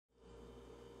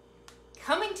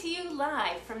Coming to you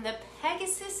live from the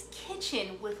Pegasus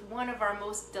kitchen with one of our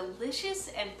most delicious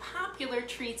and popular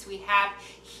treats we have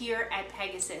here at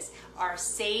Pegasus, our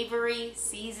savory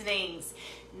seasonings.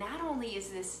 Not only is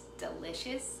this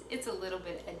delicious, it's a little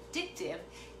bit addictive,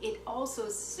 it also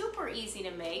is super easy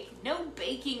to make, no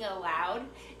baking allowed,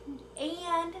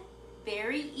 and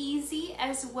very easy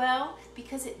as well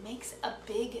because it makes a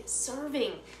big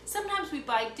serving. Sometimes we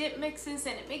buy dip mixes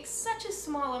and it makes such a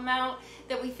small amount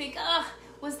that we think,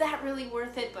 was that really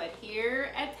worth it? But here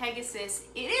at Pegasus,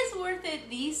 it is worth it.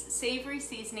 These savory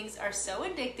seasonings are so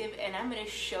addictive, and I'm going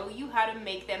to show you how to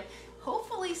make them,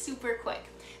 hopefully super quick.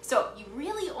 So you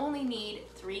really only need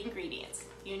 3 ingredients.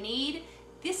 You need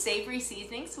the savory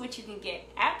seasonings, which you can get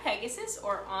at Pegasus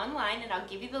or online, and I'll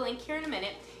give you the link here in a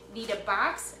minute. You need a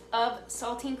box of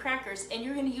saltine crackers, and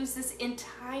you're going to use this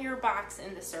entire box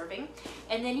in the serving.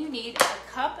 And then you need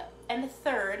a cup and a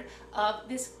third of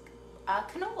this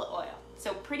canola oil.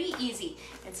 So pretty easy.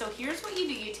 And so here's what you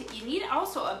do. You need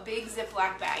also a big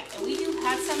Ziploc bag, and we do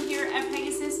have some here at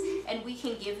Pegasus, and we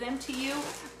can give them to you.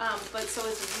 But so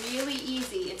it's really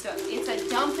easy. It's a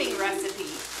dumping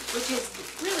recipe, which is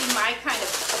really my kind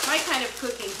of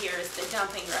cooking here is the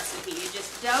dumping recipe. You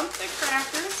just dump the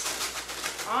crackers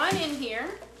on in here,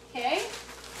 okay?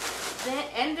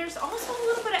 And there's also a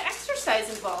little bit of exercise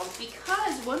involved,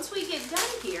 because once we get done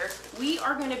here, we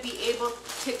are going to be able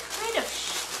to kind of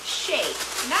shake,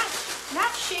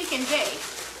 not shake and bake,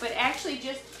 but actually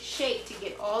just shake to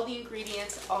get all the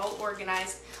ingredients all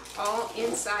organized, all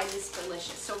inside this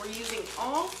delicious. So we're using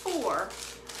all 4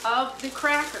 of the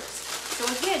crackers. So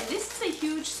again, this is a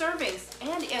huge serving,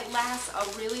 and it lasts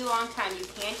a really long time. You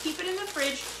can't keep it in the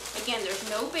fridge. Again, there's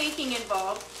no baking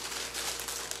involved.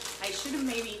 I should have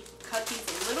maybe cut these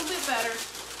a little bit better.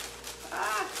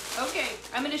 Okay,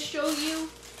 I'm going to show you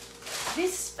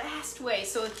this fast way.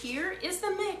 So here is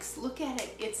the mix. Look at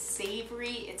it. It's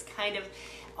savory. It's kind of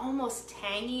almost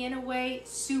tangy in a way.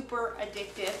 Super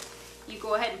addictive. You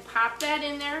go ahead and pop that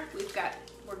in there.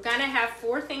 We're gonna have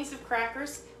 4 things of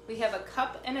crackers. We have a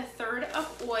cup and a third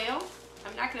of oil.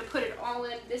 I'm not gonna put it all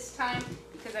in this time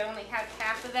because I only have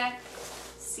half of that.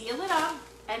 Seal it up,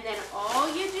 and then all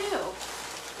you do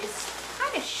is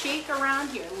kind of shake around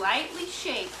here, lightly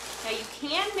shake. Now you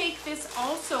can make this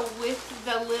also with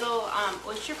the little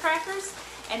oyster crackers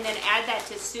and then add that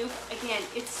to soup. Again,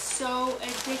 it's so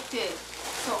addictive.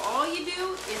 So all you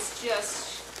do is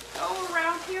just go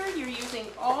around here. You're using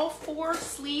all 4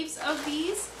 sleeves of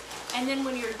these, and then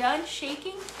when you're done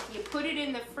shaking, you put it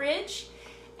in the fridge,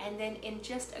 and then in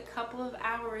just a couple of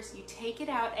hours you take it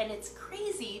out, and it's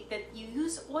crazy that you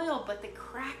use oil but the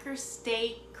crackers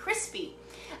stay crispy.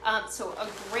 So a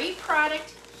great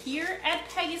product here at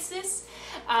Pegasus.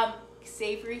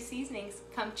 Savory seasonings,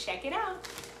 come check it out.